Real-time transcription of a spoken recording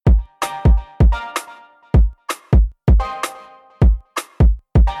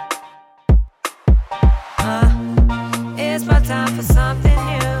for something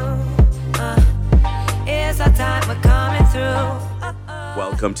new. It's our time, we're coming through.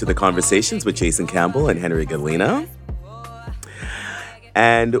 Welcome to The Conversations with Jason Campbell and Henry Galena.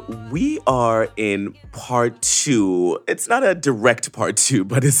 And we are in part two. It's not a direct part two,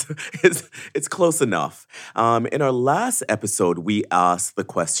 but it's close enough. In our last episode, we asked the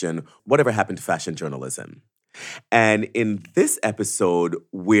question, whatever happened to fashion journalism? And in this episode,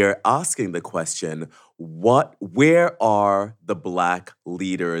 we're asking the question, where are the Black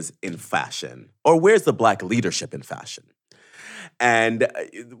leaders in fashion? Or where's the Black leadership in fashion? And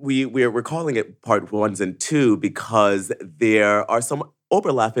we're calling it part 1 and 2 because there are some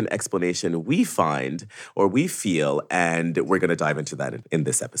overlapping explanation we find or we feel, and we're going to dive into that in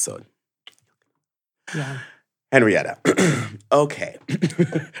this episode. Yeah. Henrietta, okay.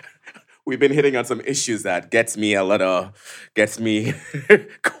 We've been hitting on some issues that gets me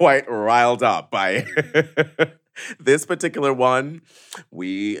quite riled up by this particular one.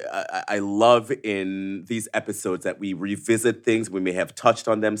 I love in these episodes that we revisit things. We may have touched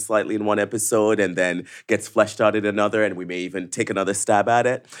on them slightly in one episode and then gets fleshed out in another, and we may even take another stab at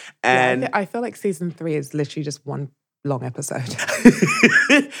it. And I feel like season 3 is literally just one long episode.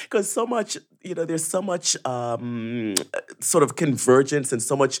 Because so much, there's so much sort of convergence and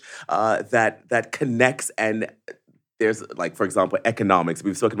so much that connects, and there's, like, for example, economics.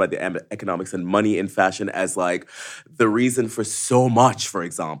 We've spoken about the economics and money in fashion as, like, the reason for so much, for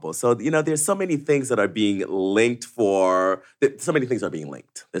example. So, there's so many things that are being linked so many things are being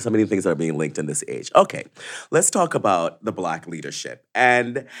linked. There's so many things that are being linked in this age. Okay, let's talk about the Black leadership.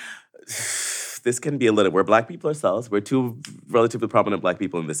 And this can be we're Black people ourselves. We're two relatively prominent Black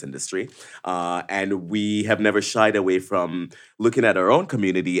people in this industry. And we have never shied away from looking at our own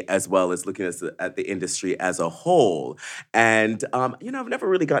community as well as looking at the industry as a whole. And, I've never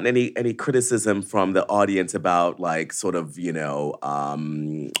really gotten any criticism from the audience about, like, sort of,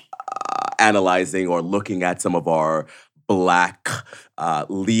 analyzing or looking at some of our Black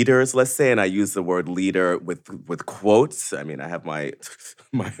leaders, let's say, and I use the word leader with quotes. I mean, I have my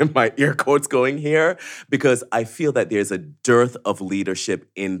ear quotes going here because I feel that there's a dearth of leadership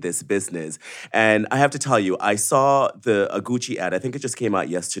in this business. And I have to tell you, I saw a Gucci ad. I think it just came out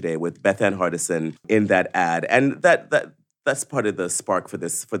yesterday with Beth Ann Hardison in that ad, and that's part of the spark for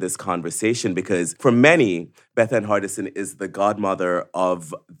this conversation, because for many, Beth Ann Hardison is the godmother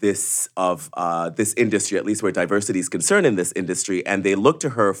of this industry, at least where diversity is concerned in this industry, and they look to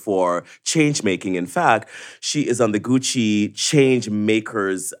her for change making. In fact, she is on the Gucci Change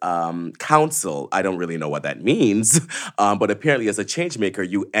Makers Council. I don't really know what that means, but apparently, as a change maker,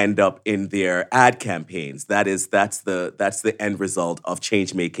 you end up in their ad campaigns. That's the end result of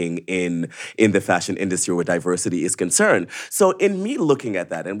change making in the fashion industry where diversity is concerned. So in me looking at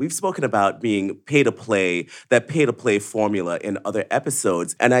that, and we've spoken about being that pay to play formula in other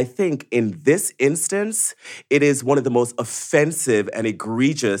episodes, and I think in this instance, it is one of the most offensive and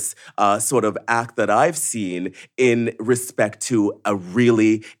egregious sort of act that I've seen in respect to a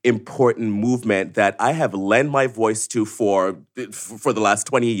really important movement that I have lent my voice to for the last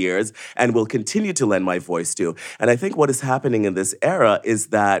 20 years and will continue to lend my voice to. And I think what is happening in this era is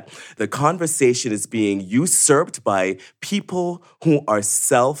that the conversation is being usurped by people who are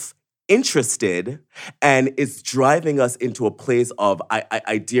self-interested, and it's driving us into a place of,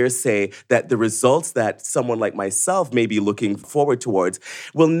 I dare say, that the results that someone like myself may be looking forward towards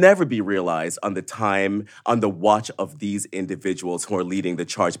will never be realized on the watch of these individuals who are leading the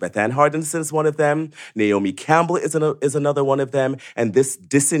charge. Beth Ann Hardison is one of them. Naomi Campbell is another one of them. And this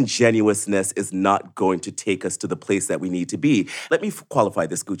disingenuousness is not going to take us to the place that we need to be. Let me qualify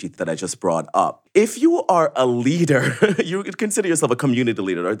this Gucci that I just brought up. If you are a leader, you consider yourself a community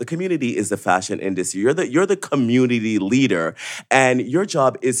leader, or the community is the fashion industry. You're the community leader, and your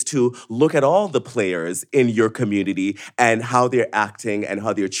job is to look at all the players in your community and how they're acting and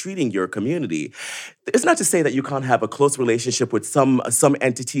how they're treating your community. It's not to say that you can't have a close relationship with some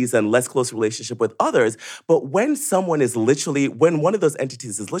entities and less close relationship with others, but when one of those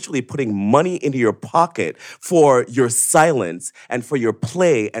entities is literally putting money into your pocket for your silence and for your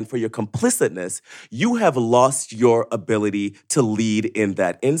play and for your complicitness, you have lost your ability to lead in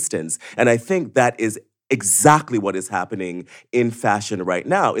that instance. And I think that is exactly what is happening in fashion right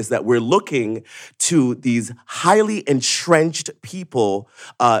now, is that we're looking to these highly entrenched people.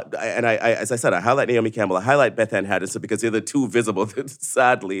 And I, as I said, I highlight Naomi Campbell, I highlight Beth Ann Hardison because they're the two visible.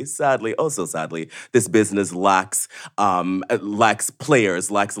 Sadly, oh so sadly, this business lacks players,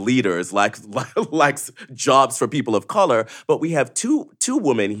 lacks leaders, lacks jobs for people of color. But we have two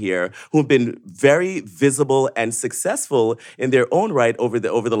women here who've been very visible and successful in their own right over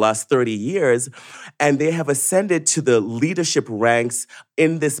the last 30 years. And they have ascended to the leadership ranks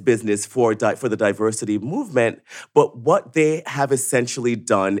in this business for the diversity movement. But what they have essentially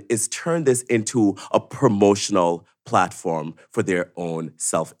done is turn this into a promotional platform for their own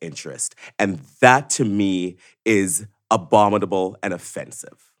self-interest. And that, to me, is abominable and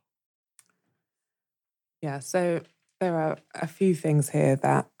offensive. Yeah, so there are a few things here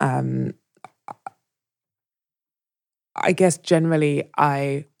that I guess generally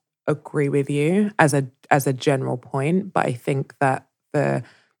I agree with you as a general point, but I think that there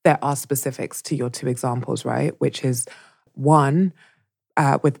are specifics to your two examples, right? Which is one,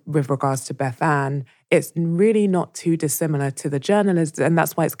 with regards to Beth Ann, it's really not too dissimilar to the journalism, and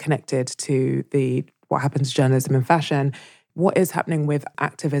that's why it's connected to what happens to journalism and fashion. What is happening with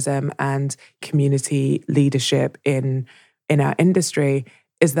activism and community leadership in our industry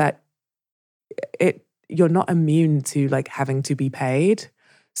is that you're not immune to like having to be paid.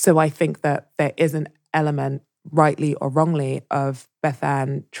 So I think that there is an element, rightly or wrongly, of Beth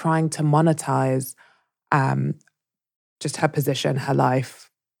Ann trying to monetize just her position, her life,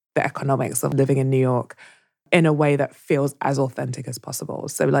 the economics of living in New York in a way that feels as authentic as possible.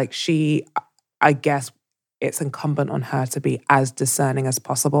 So like I guess it's incumbent on her to be as discerning as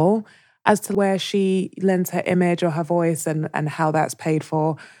possible as to where she lends her image or her voice and how that's paid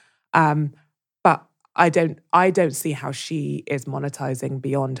for. But I don't see how she is monetizing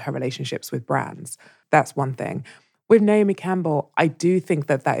beyond her relationships with brands. That's one thing. With Naomi Campbell, I do think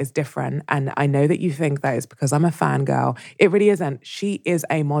that is different. And I know that you think that is because I'm a fangirl. It really isn't. She is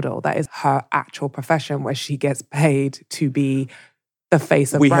a model. That is her actual profession where she gets paid to be the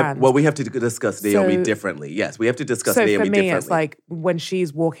face of brands. We have to discuss Naomi differently. Yes, we have to discuss Naomi differently. So for me, it's like when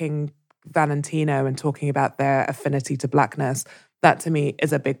she's walking Valentino and talking about their affinity to blackness, that to me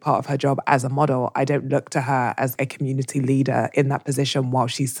is a big part of her job as a model. I don't look to her as a community leader in that position while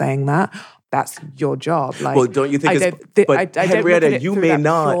she's saying that. That's your job. Like, well, don't you think Henrietta, you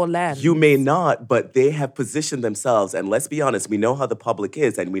may not, but they have positioned themselves, and let's be honest, we know how the public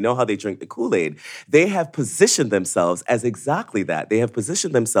is, and we know how they drink the Kool-Aid. They have positioned themselves as exactly that. They have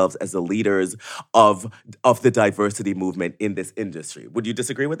positioned themselves as the leaders of the diversity movement in this industry. Would you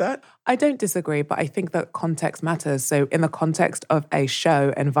disagree with that? I don't disagree, but I think that context matters. So in the context of a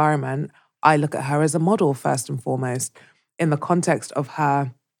show environment, I look at her as a model first and foremost. In the context of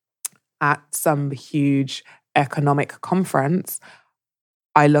her at some huge economic conference,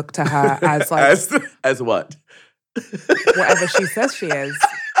 I look to her as like... as what? Whatever she says she is.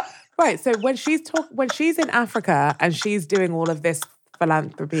 Right, so when she's in Africa and she's doing all of this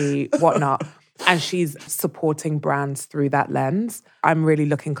philanthropy, whatnot, and she's supporting brands through that lens, I'm really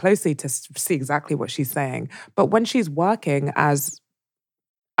looking closely to see exactly what she's saying. But when she's working as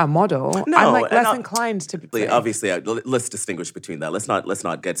a model, I'm like less inclined to be. Obviously, let's distinguish between that. Let's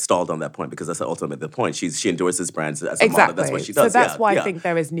not get stalled on that point because that's ultimately the point. She endorses brands as a model. That's what she does. So that's why I think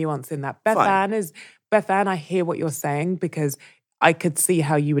there is nuance in that. Beth Ann, I hear what you're saying because I could see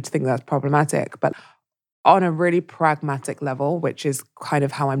how you would think that's problematic. But on a really pragmatic level, which is kind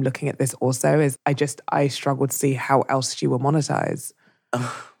of how I'm looking at this also, is I struggle to see how else she will monetize.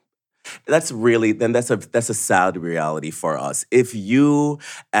 That's a sad reality for us. If you,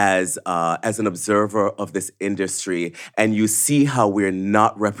 as an observer of this industry, and you see how we're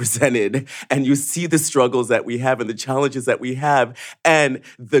not represented, and you see the struggles that we have and the challenges that we have, and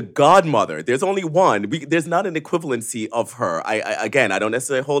the godmother, there's only one. There's not an equivalency of her. I don't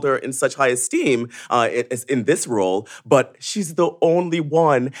necessarily hold her in such high esteem in this role, but she's the only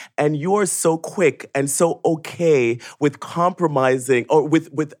one, and you're so quick and so okay with compromising or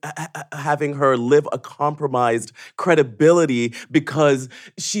with having her live a compromised credibility because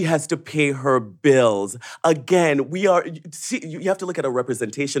she has to pay her bills. Again, you have to look at a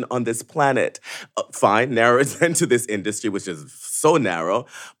representation on this planet. Fine, narrow it into this industry, which is so narrow,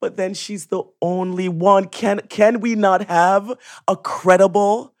 but then she's the only one. Can we not have a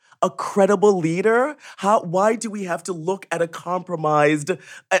credible leader? Why do we have to look at a compromised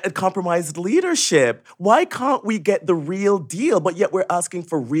leadership? Why can't we get the real deal, but yet we're asking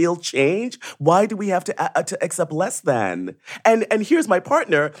for real change? Why do we have to accept less than? And here's my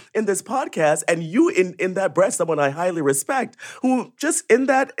partner in this podcast, and you in that breath, someone I highly respect, who just in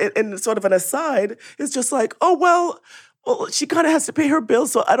sort of an aside is just like, oh, well, she kind of has to pay her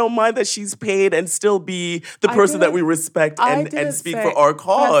bills, so I don't mind that she's paid and still be the person that we respect and speak for our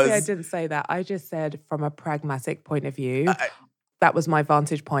cause. I didn't say that. I just said from a pragmatic point of view, that was my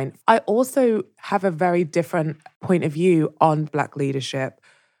vantage point. I also have a very different point of view on Black leadership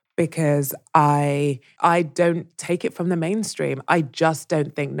because I don't take it from the mainstream. I just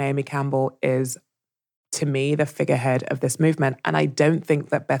don't think Naomi Campbell is to me, the figurehead of this movement. And I don't think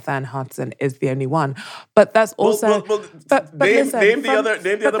that Beth Ann Hudson is the only one. But that's also... but name listen,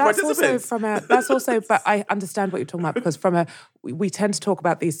 the other participants. But I understand what you're talking about, because we tend to talk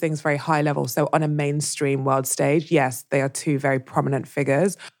about these things very high level. So on a mainstream world stage, yes, they are two very prominent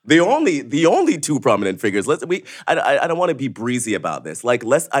figures. The only two prominent figures. I don't want to be breezy about this. Like,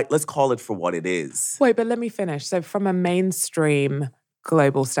 let's call it for what it is. Wait, but let me finish. So from a mainstream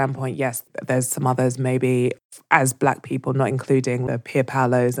global standpoint, yes, there's some others maybe as Black people, not including the Pierre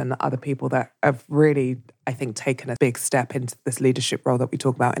Paulos and the other people that have really, I think, taken a big step into this leadership role that we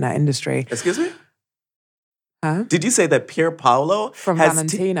talk about in our industry. Excuse me? Huh? Did you say that Pier Paolo from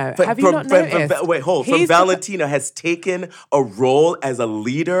Valentino? Have you not noticed? From Valentino has taken a role as a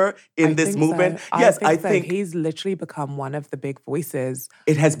leader in this movement? So. Yes, I think he's literally become one of the big voices.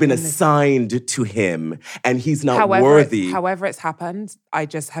 It has been assigned to him, and he's not worthy. However it's happened, I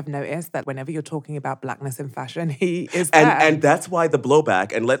just have noticed that whenever you're talking about Blackness in fashion, he is there. And that's why the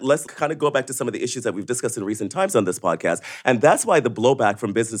blowback, and let's kind of go back to some of the issues that we've discussed in recent times on this podcast, and that's why the blowback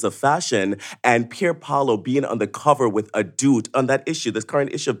from Business of Fashion and Pier Paolo being on the cover with a dude on that issue, this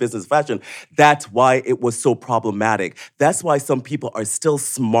current issue of Business Fashion, that's why it was so problematic. That's why some people are still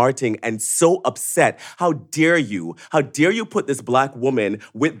smarting and so upset. How dare you? How dare you put this Black woman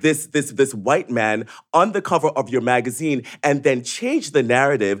with this white man on the cover of your magazine and then change the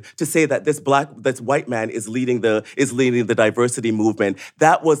narrative to say that this white man is leading the diversity movement?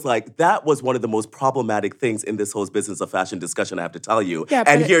 That was one of the most problematic things in this whole Business of Fashion discussion, I have to tell you. Yeah,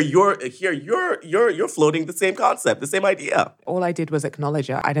 and you're floating the same concept, the same idea. All I did was acknowledge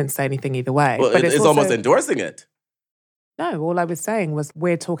it. I didn't say anything either way. Well, but it's also almost endorsing it. No, all I was saying was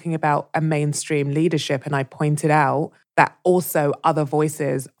we're talking about a mainstream leadership, and I pointed out that also other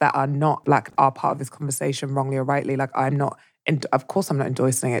voices that are not Black are part of this conversation, wrongly or rightly. Like, of course I'm not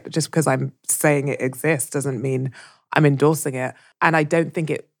endorsing it. Just because I'm saying it exists doesn't mean I'm endorsing it. And I don't think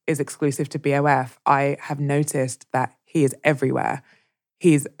it is exclusive to BOF. I have noticed that he is everywhere.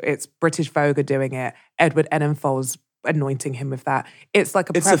 It's British Vogue are doing it. Edward Enninfold's anointing him with that. It's like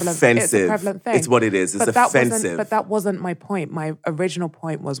It's offensive. It's a prevalent thing. It's what it is. It's offensive. But that wasn't my point. My original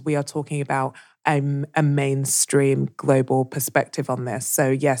point was we are talking about a mainstream global perspective on this.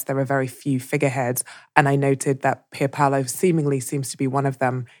 So yes, there are very few figureheads, and I noted that Pier Paolo seemingly seems to be one of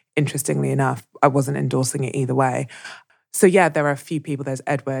them. Interestingly enough, I wasn't endorsing it either way. So yeah, there are a few people. There's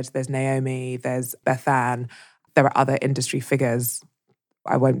Edward, there's Naomi, there's Beth Ann. There are other industry figures.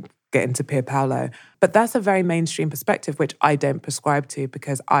 I won't get into Pier Paolo. But that's a very mainstream perspective, which I don't prescribe to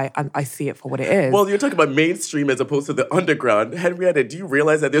because I see it for what it is. Well, you're talking about mainstream as opposed to the underground. Henrietta, do you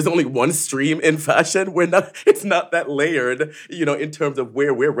realize that there's only one stream in fashion? It's not that layered, in terms of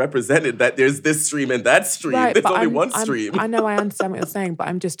where we're represented, that there's this stream and that stream. Right, there's only one stream. I know, I understand what you're saying, but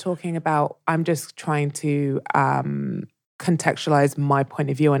I'm just trying to contextualize my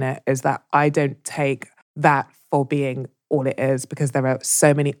point of view on it, is that I don't take that for being all it is, because there are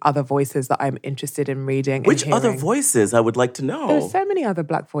so many other voices that I'm interested in reading. Which other voices? I would like to know. There's so many other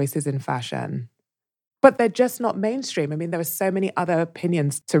Black voices in fashion, but they're just not mainstream. I mean, there are so many other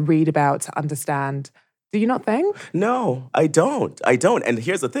opinions to read about, to understand. Do you not think? No, I don't. And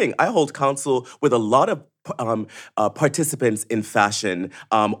here's the thing. I hold counsel with a lot of participants in fashion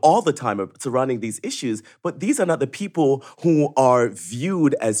all the time surrounding these issues, but these are not the people who are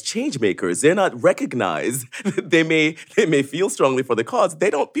viewed as change makers. They're not recognized. They may feel strongly for the cause.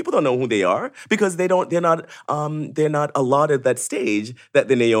 People don't know who they are because they're not allotted that stage that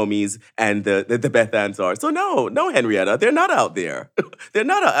the Naomis and the Beth Anns are. So no, Henrietta, they're not out there. They're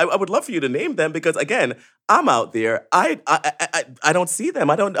not. I would love for you to name them because again, I'm out there. I don't see them.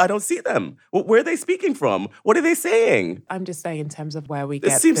 I don't see them. Where are they speaking from? What are they saying? I'm just saying in terms of where we get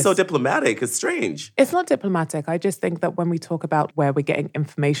this. Seems so diplomatic. It's strange. It's not diplomatic. I just think that when we talk about where we're getting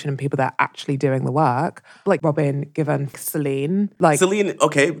information and people that are actually doing the work, like Robin, Given, Celine.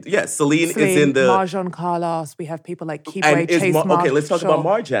 Okay, yes, Celine is in the... Marjan Carlos. We have people like Kibwe, Chase Marshall. Okay, let's talk about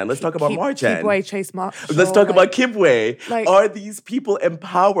Marjan. Kibwe, Chase Marshall. Let's talk about Kibwe. Are these people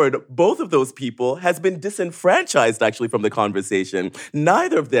empowered? Both of those people has been disenfranchised, actually, from the conversation.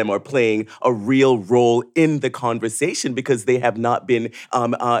 Neither of them are playing a real role in the conversation because they have not been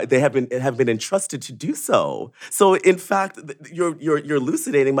have been entrusted to do so. So in fact, you're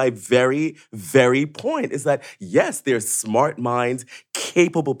elucidating my very, very point, is that yes, there's smart minds,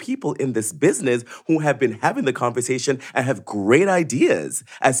 capable people in this business who have been having the conversation and have great ideas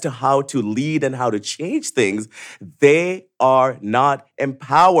as to how to lead and how to change things. They are not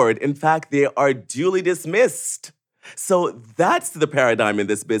empowered. In fact, they are duly dismissed. So that's the paradigm in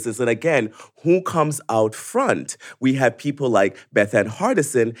this business. And again, who comes out front? We have people like Beth Ann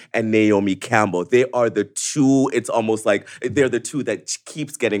Hardison and Naomi Campbell. They are the two, it's almost like they're the two that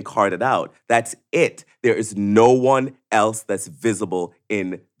keeps getting carted out. That's it. There is no one else that's visible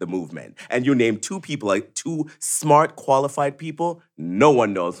in the movement. And you name two people, like two smart, qualified people, no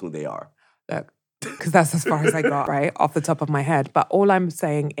one knows who they are. Look, because that's as far as I got, right, off the top of my head. But all I'm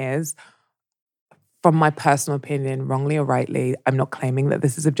saying is, from my personal opinion, wrongly or rightly, I'm not claiming that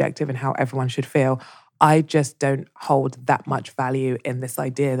this is objective and how everyone should feel. I just don't hold that much value in this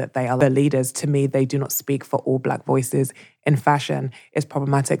idea that they are the leaders. To me, they do not speak for all Black voices in fashion. It's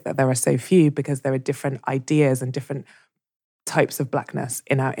problematic that there are so few because there are different ideas and different types of Blackness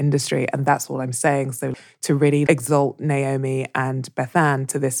in our industry. And that's all I'm saying. So to really exalt Naomi and Beth Ann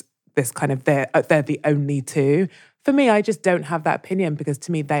to this kind of, they're the only two. For me, I just don't have that opinion because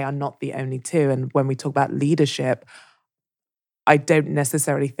to me, they are not the only two. And when we talk about leadership, I don't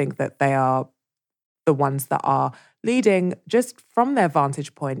necessarily think that they are the ones that are leading just from their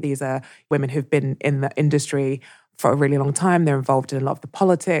vantage point. These are women who've been in the industry for a really long time. They're involved in a lot of the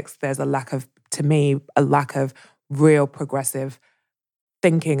politics. There's a lack of real progressive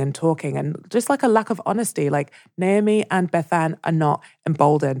thinking and talking, and just like a lack of honesty. Like Naomi and Beth Ann are not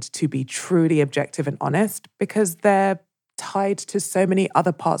emboldened to be truly objective and honest because they're tied to so many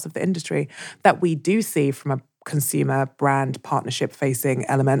other parts of the industry that we do see from a consumer brand partnership facing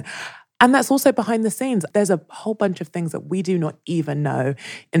element. And that's also behind the scenes. There's a whole bunch of things that we do not even know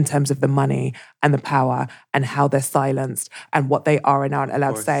in terms of the money and the power and how they're silenced and what they are and aren't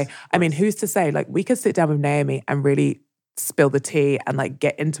allowed to say. I mean, who's to say? Like, we could sit down with Naomi and really spill the tea and like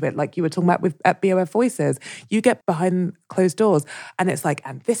get into it, like you were talking about at BOF Voices. You get behind closed doors and it's like,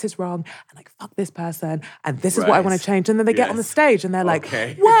 and this is wrong, and like, fuck this person, and this is what I want to change. And then they get on the stage and they're like,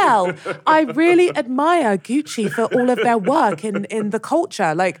 well, I really admire Gucci for all of their work in the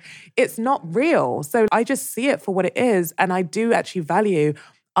culture. Like, it's not real. So I just see it for what it is. And I do actually value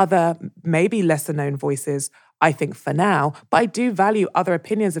other, maybe lesser known voices, I think, for now, but I do value other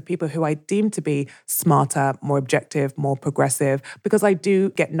opinions of people who I deem to be smarter, more objective, more progressive, because I do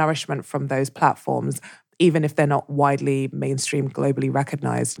get nourishment from those platforms, even if they're not widely mainstream, globally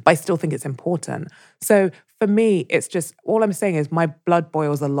recognized. But I still think it's important. So for me, it's just, all I'm saying is my blood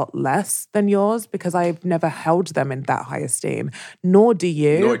boils a lot less than yours because I've never held them in that high esteem. Nor do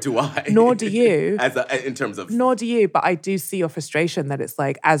you. Nor do I. Nor do you. In terms of... Nor do you, but I do see your frustration that it's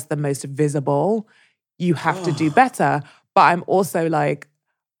like, as the most visible, you have to do better. But I'm also like,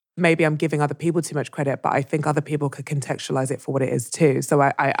 maybe I'm giving other people too much credit, but I think other people could contextualize it for what it is too. So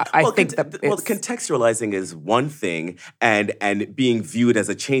I think that contextualizing is one thing, and being viewed as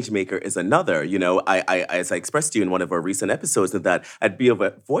a change maker is another. You know, I as I expressed to you in one of our recent episodes, that at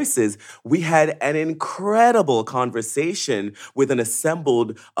BOF Voices, we had an incredible conversation with an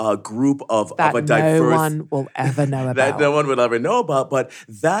assembled group of a diverse... no one will ever know about. That no one will ever know about, but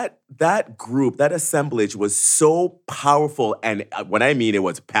that group, that assemblage was so powerful, and when I mean it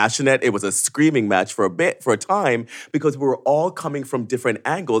was passionate, it was a screaming match for a time, because we were all coming from different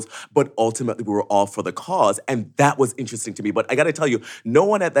angles, but ultimately we were all for the cause, and that was interesting to me. But I got to tell you, no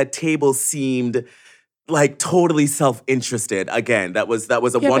one at that table seemed like totally self-interested. Again, that was a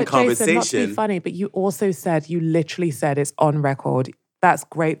one conversation. Jason, not to be funny, but you literally said it's on record. That's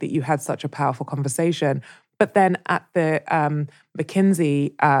great that you had such a powerful conversation. But then at the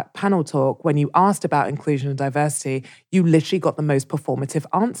McKinsey panel talk, when you asked about inclusion and diversity, you literally got the most performative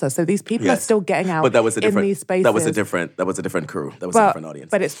answer. So these people are still getting out in these spaces. That was a different crew. That was a different audience.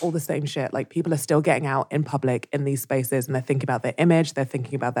 But it's all the same shit. Like, people are still getting out in public in these spaces, and they're thinking about their image, they're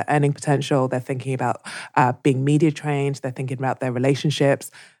thinking about their earning potential, they're thinking about being media trained, they're thinking about their relationships,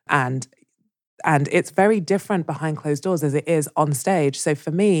 and it's very different behind closed doors as it is on stage. So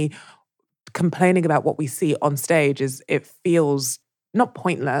for me, complaining about what we see on stage it feels not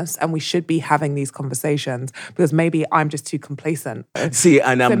pointless, and we should be having these conversations because maybe I'm just too complacent. See,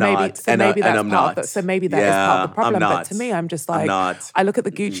 and I'm not. So maybe that is part of the problem. But to me, I'm just like, I look at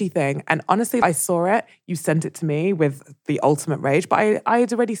the Gucci thing, and honestly, I saw it. You sent it to me with the ultimate rage, but I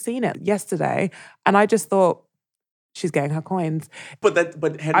had already seen it yesterday, and I just thought, she's getting her coins. But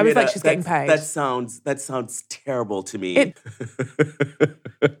Henrietta, I was like, she's getting paid. That sounds terrible to me.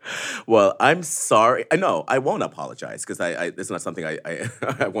 Well, I'm sorry. No, I won't apologize because it's not something I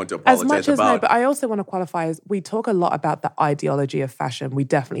want to apologize as much as about. No, but I also want to qualify as, we talk a lot about the ideology of fashion. We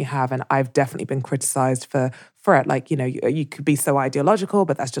definitely have, and I've definitely been criticized for it. Like, you know, you could be so ideological,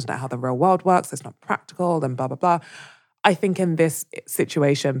 but that's just not how the real world works. It's not practical, and blah, blah, blah. I think in this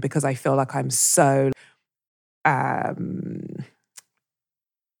situation, because I feel like I'm so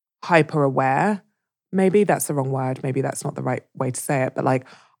hyper aware maybe that's the wrong word. Maybe that's not the right way to say it. But like,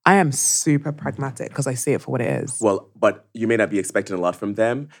 I am super pragmatic because I see it for what it is. Well, but you may not be expecting a lot from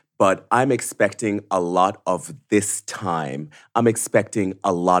them, but I'm expecting a lot of this time. I'm expecting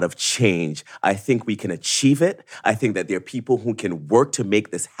a lot of change. I think we can achieve it. I think that there are people who can work to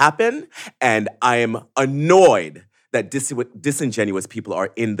make this happen. And I am annoyed that disingenuous people are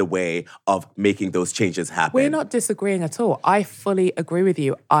in the way of making those changes happen. We're not disagreeing at all. I fully agree with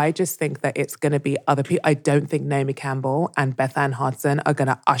you. I just think that it's going to be other people. I don't think Naomi Campbell and Beth Ann Hudson are going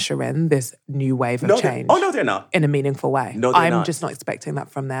to usher in this new wave of change. No, they're not. In a meaningful way. No, they're not. I'm just not expecting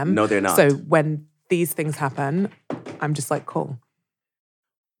that from them. No, they're not. So when these things happen, I'm just like, cool.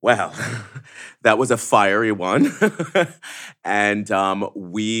 Well, that was a fiery one. And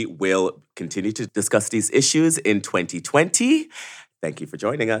we will continue to discuss these issues in 2020. Thank you for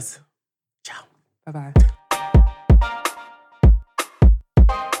joining us. Ciao. Bye-bye.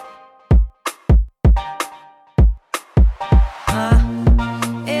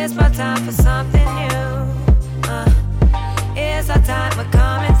 It's my time for some.